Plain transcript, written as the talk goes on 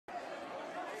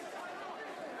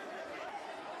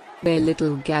where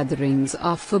little gatherings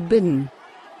are forbidden.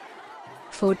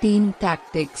 14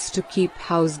 Tactics to keep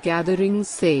house gatherings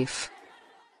safe.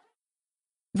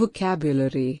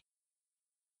 Vocabulary: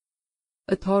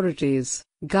 authorities,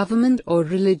 government or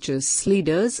religious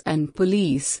leaders and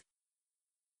police.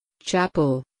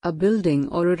 Chapel, a building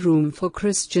or a room for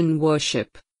Christian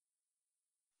worship.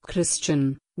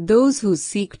 Christian, those who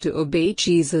seek to obey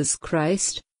Jesus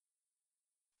Christ.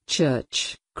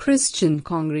 Church, Christian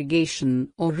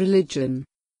congregation or religion.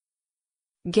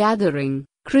 Gathering,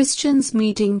 Christians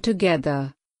meeting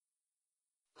together.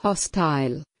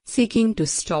 Hostile, seeking to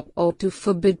stop or to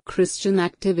forbid Christian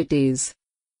activities.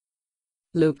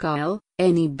 Locale,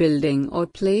 any building or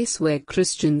place where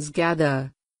Christians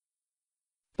gather.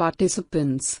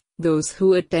 Participants, those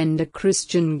who attend a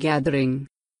Christian gathering.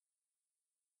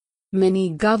 Many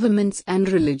governments and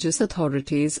religious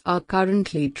authorities are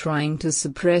currently trying to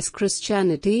suppress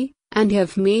Christianity, and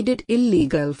have made it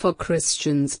illegal for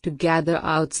Christians to gather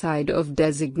outside of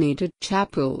designated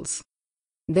chapels.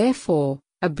 Therefore,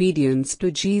 obedience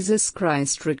to Jesus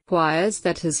Christ requires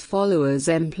that his followers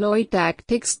employ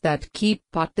tactics that keep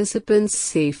participants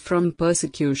safe from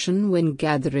persecution when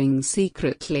gathering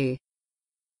secretly.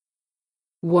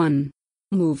 1.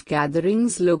 Move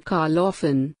gatherings locale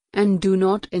often, and do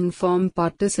not inform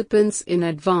participants in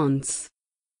advance.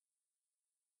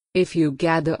 If you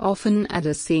gather often at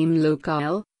a same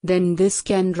locale, then this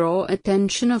can draw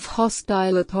attention of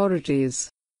hostile authorities.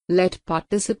 Let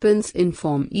participants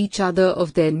inform each other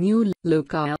of their new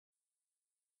locale.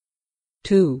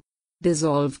 2.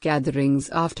 Dissolve gatherings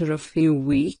after a few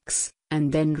weeks,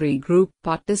 and then regroup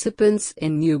participants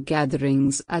in new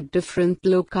gatherings at different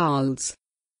locales.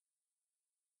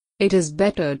 It is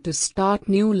better to start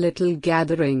new little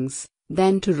gatherings,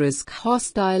 than to risk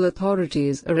hostile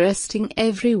authorities arresting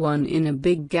everyone in a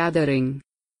big gathering.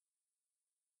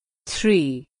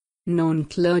 3.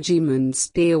 Non-clergymen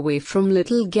stay away from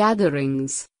little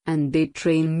gatherings, and they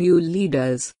train new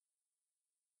leaders.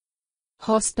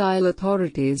 Hostile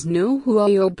authorities know who are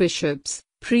your bishops,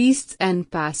 priests and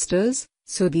pastors,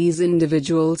 so these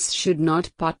individuals should not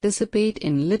participate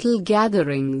in little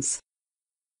gatherings.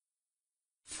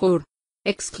 4.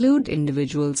 Exclude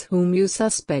individuals whom you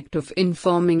suspect of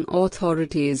informing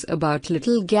authorities about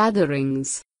little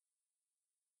gatherings.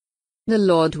 The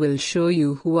Lord will show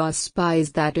you who are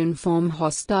spies that inform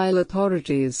hostile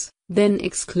authorities, then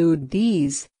exclude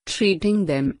these, treating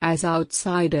them as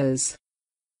outsiders.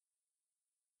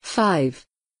 5.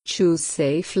 Choose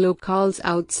safe locales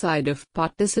outside of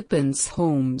participants'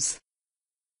 homes.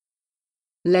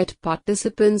 Let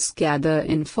participants gather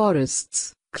in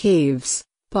forests, caves,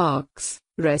 parks,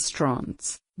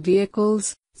 restaurants,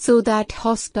 vehicles, so that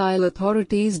hostile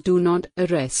authorities do not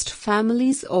arrest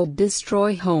families or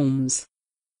destroy homes.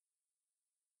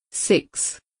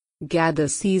 6. Gather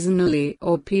seasonally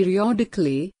or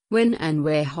periodically, when and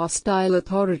where hostile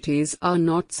authorities are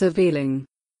not surveilling.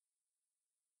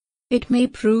 It may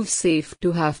prove safe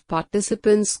to have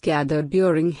participants gather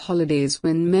during holidays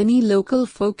when many local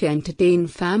folk entertain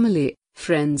family,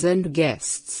 friends and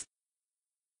guests.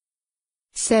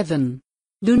 7.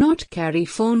 Do not carry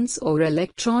phones or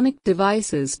electronic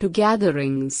devices to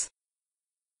gatherings.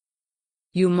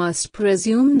 You must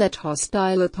presume that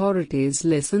hostile authorities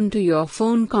listen to your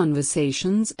phone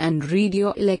conversations and read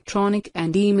your electronic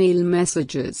and email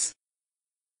messages.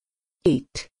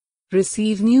 8.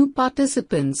 Receive new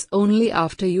participants only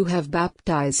after you have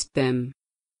baptized them.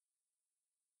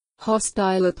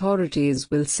 Hostile authorities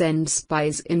will send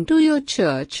spies into your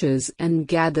churches and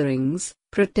gatherings,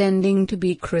 pretending to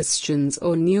be Christians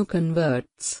or new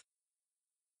converts.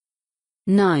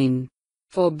 9.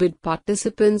 Forbid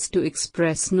participants to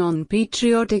express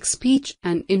non-patriotic speech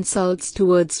and insults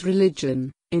towards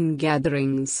religion, in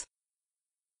gatherings.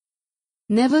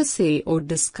 Never say or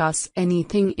discuss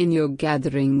anything in your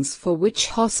gatherings for which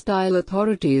hostile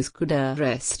authorities could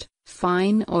arrest,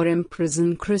 fine or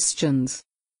imprison Christians.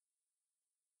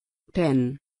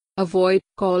 10. Avoid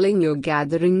calling your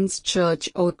gatherings church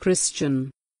or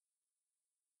Christian.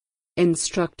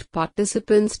 Instruct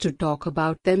participants to talk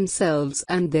about themselves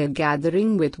and their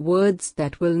gathering with words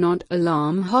that will not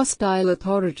alarm hostile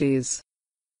authorities.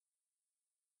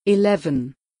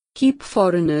 11. Keep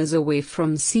foreigners away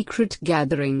from secret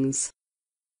gatherings.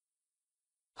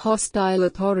 Hostile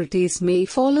authorities may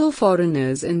follow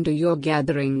foreigners into your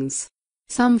gatherings.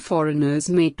 Some foreigners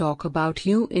may talk about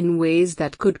you in ways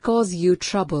that could cause you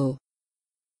trouble.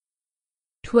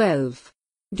 12.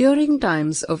 During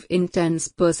times of intense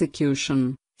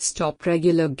persecution, stop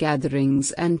regular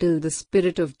gatherings until the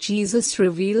Spirit of Jesus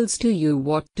reveals to you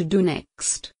what to do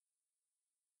next.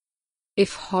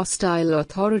 If hostile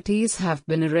authorities have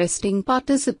been arresting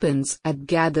participants at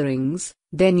gatherings,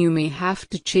 then you may have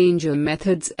to change your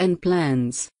methods and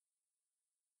plans.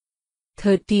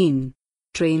 13.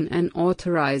 Train and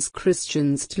authorize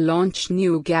Christians to launch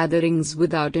new gatherings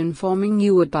without informing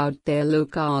you about their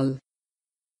locale.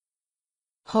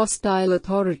 Hostile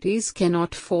authorities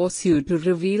cannot force you to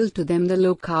reveal to them the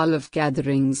locale of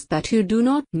gatherings that you do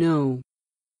not know.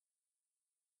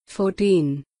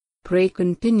 14. Pray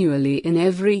continually in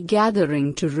every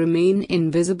gathering to remain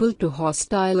invisible to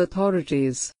hostile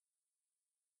authorities.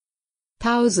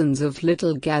 Thousands of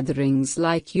little gatherings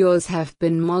like yours have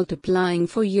been multiplying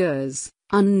for years,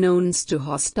 unknowns to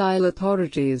hostile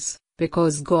authorities,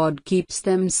 because God keeps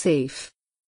them safe.